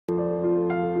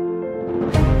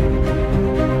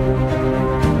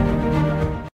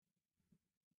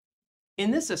In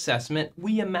this assessment,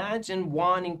 we imagine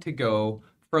wanting to go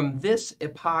from this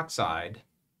epoxide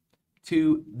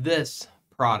to this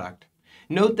product.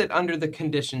 Note that under the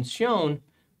conditions shown,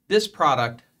 this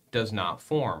product does not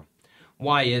form.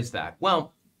 Why is that?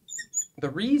 Well, the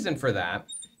reason for that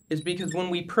is because when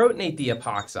we protonate the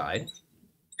epoxide,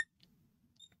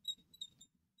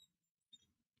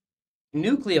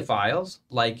 nucleophiles,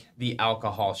 like the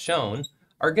alcohol shown,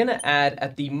 are going to add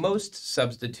at the most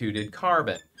substituted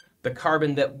carbon, the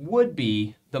carbon that would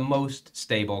be the most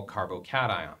stable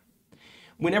carbocation.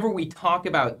 Whenever we talk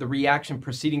about the reaction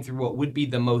proceeding through what would be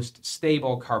the most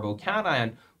stable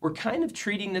carbocation, we're kind of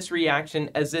treating this reaction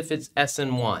as if it's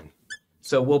SN1.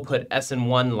 So we'll put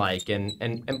SN1-like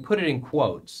and put it in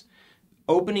quotes.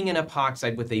 Opening an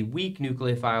epoxide with a weak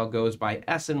nucleophile goes by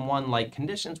SN1-like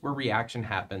conditions where reaction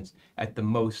happens at the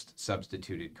most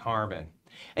substituted carbon.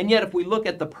 And yet if we look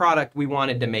at the product we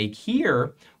wanted to make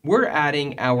here, we're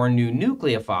adding our new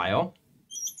nucleophile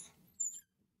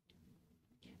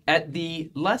at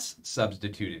the less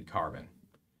substituted carbon.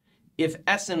 If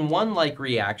SN1-like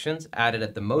reactions added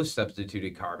at the most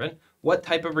substituted carbon, what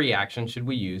type of reaction should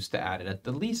we use to add it at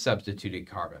the least substituted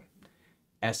carbon?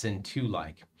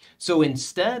 SN2-like. So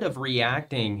instead of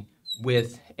reacting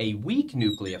with a weak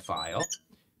nucleophile,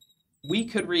 we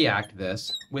could react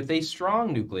this with a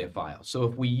strong nucleophile. So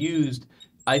if we used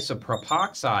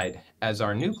isopropoxide as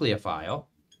our nucleophile,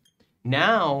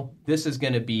 now this is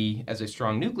going to be, as a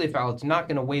strong nucleophile, it's not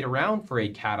going to wait around for a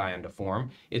cation to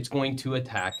form. It's going to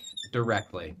attack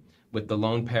directly, with the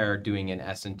lone pair doing an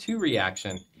SN2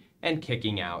 reaction and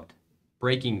kicking out,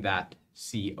 breaking that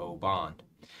CO bond.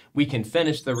 We can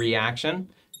finish the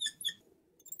reaction.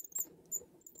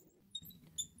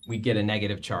 We get a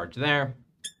negative charge there.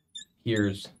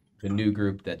 Here's the new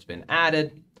group that's been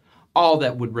added. All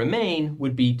that would remain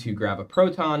would be to grab a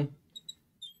proton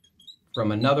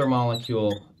from another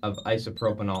molecule of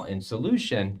isopropanol in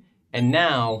solution, and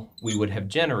now we would have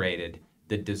generated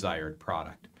the desired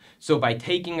product. So by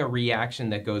taking a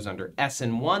reaction that goes under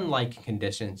SN1-like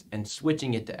conditions and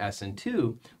switching it to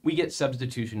SN2, we get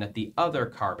substitution at the other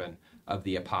carbon of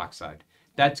the epoxide.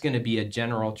 That's going to be a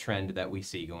general trend that we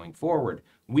see going forward.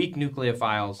 Weak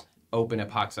nucleophiles open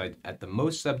epoxide at the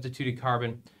most substituted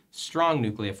carbon. Strong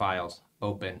nucleophiles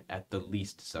open at the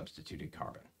least substituted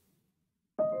carbon.